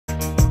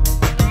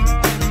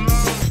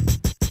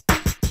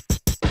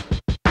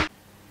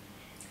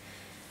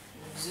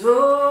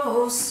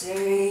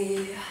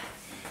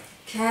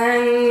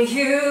Can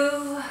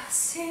you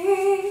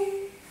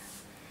see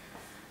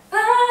by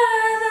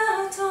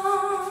the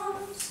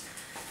dawn's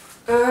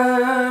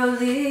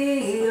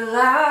early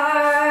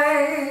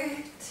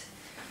light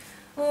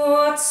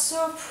what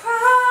so proudly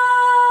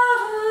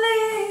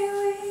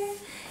we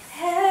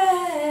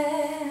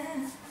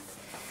hailed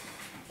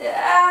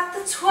at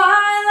the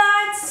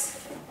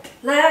twilight's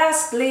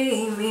last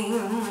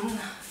gleaming?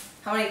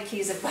 How many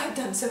keys have I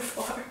done so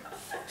far?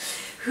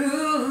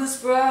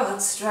 Whose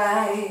broad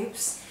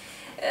stripes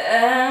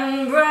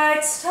and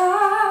bright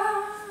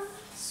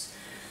stars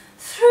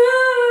through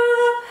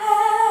the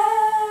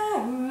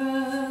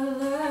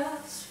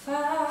perilous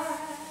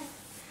fight,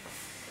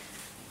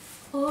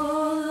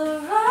 o'er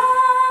the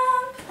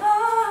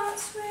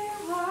ramparts we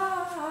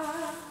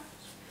watched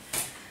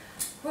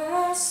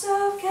were so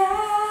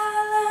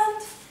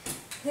gallantly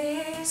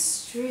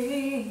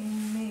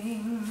streaming.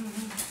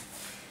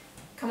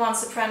 Come on,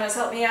 sopranos,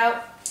 help me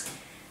out.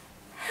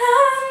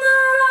 And the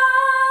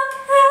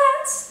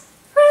rockets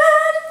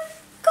red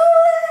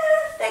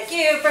glare. Thank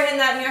you for hitting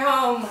that in your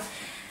home.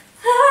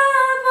 The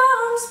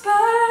bombs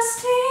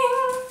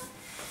bursting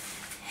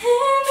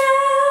in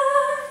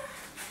air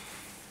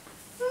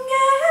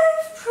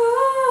gave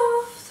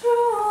proof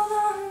through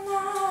the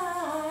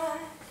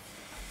night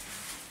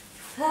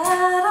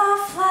that our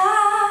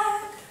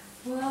flag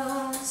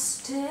was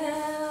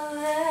still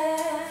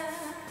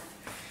there.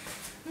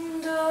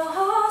 And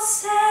oh,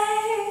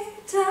 say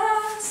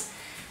does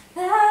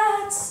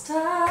that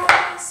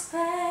star-spangled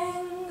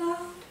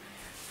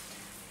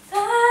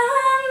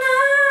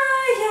banner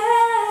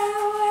yet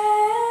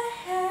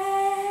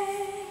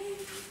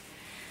wave?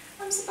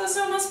 I'm supposed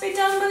to almost be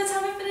done by the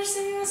time I finish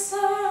singing this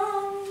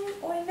song.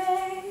 Oy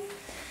vey.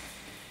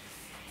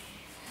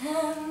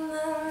 And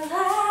the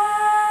land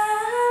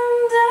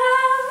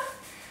of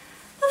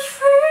the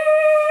free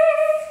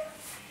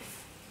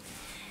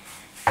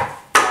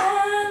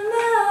and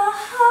the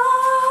home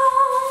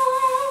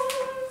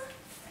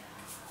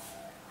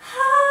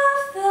of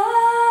the...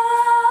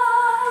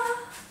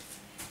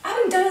 I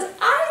haven't done his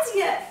eyes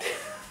yet.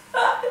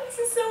 This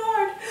is so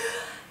hard.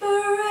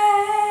 Brave.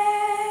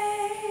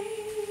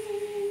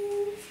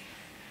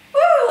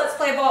 Woo! Let's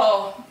play ball.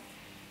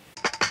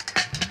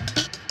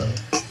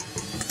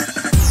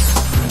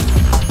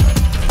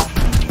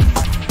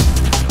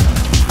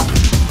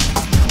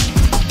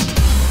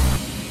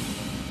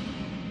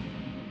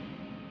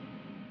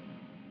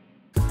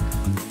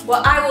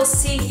 Well, I will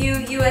see you,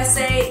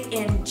 USA,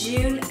 in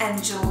June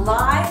and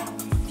July.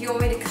 If you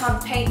want me to come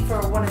paint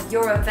for one of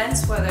your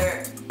events,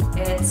 whether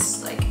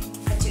it's like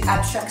I do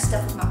abstract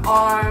stuff with my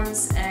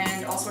arms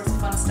and all sorts of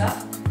fun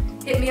stuff,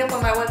 hit me up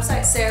on my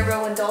website,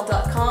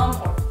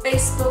 sarahrowanandall.com, or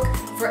Facebook.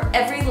 For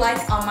every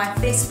like on my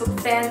Facebook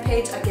fan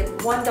page, I give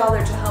 $1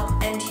 to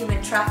help end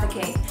human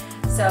trafficking.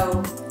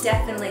 So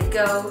definitely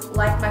go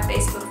like my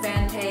Facebook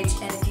fan page,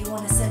 and if you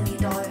want to send me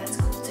 $1, that's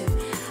cool too.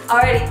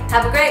 Alrighty,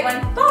 have a great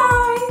one.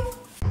 Bye!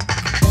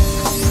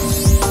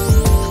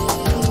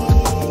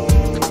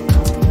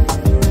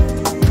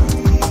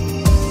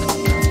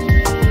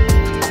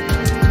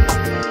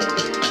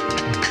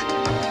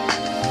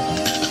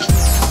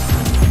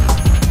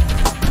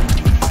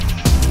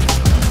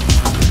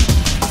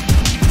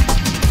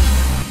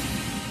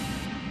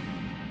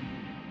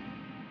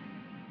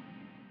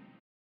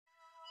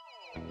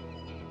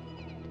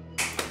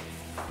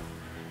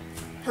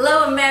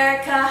 Hello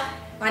America,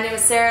 my name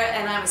is Sarah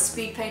and I'm a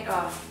speed painter.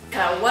 Oh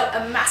God, what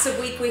a massive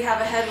week we have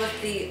ahead with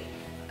the...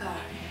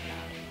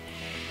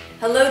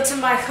 Hello to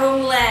my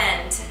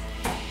homeland.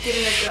 Give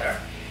me a go.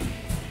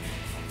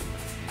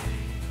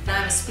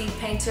 I'm a speed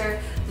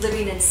painter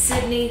living in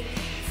Sydney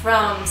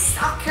from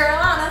South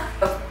Carolina.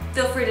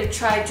 Feel free to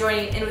try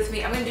joining in with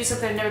me. I'm going to do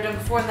something I've never done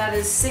before, and that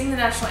is sing the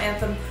national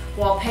anthem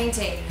while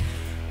painting.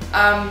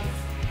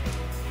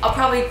 I'll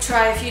probably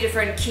try a few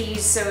different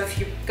keys, so if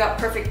you've got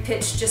perfect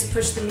pitch, just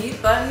push the mute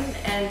button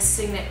and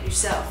sing it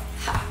yourself.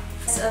 Ha!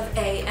 Of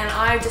A, and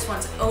I just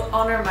want to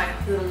honor my...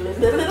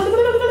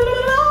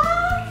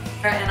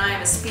 And I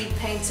am a speed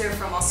painter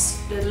from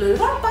Australia.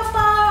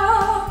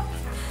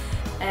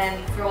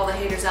 And for all the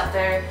haters out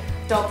there,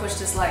 don't push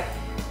this like.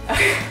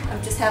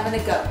 I'm just having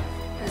a go,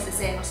 as they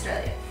say in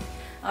Australia.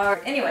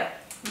 Alright, anyway,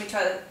 let me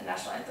try the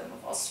national anthem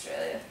of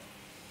Australia.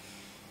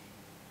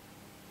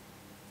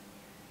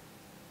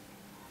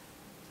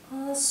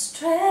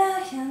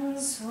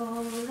 Australians,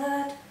 oh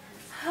let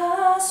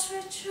us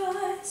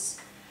rejoice,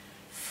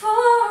 for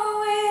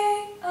we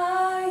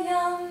are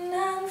young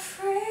and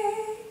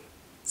free.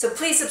 So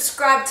please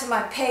subscribe to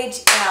my page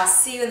and I'll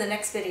see you in the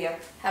next video.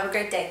 Have a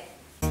great day.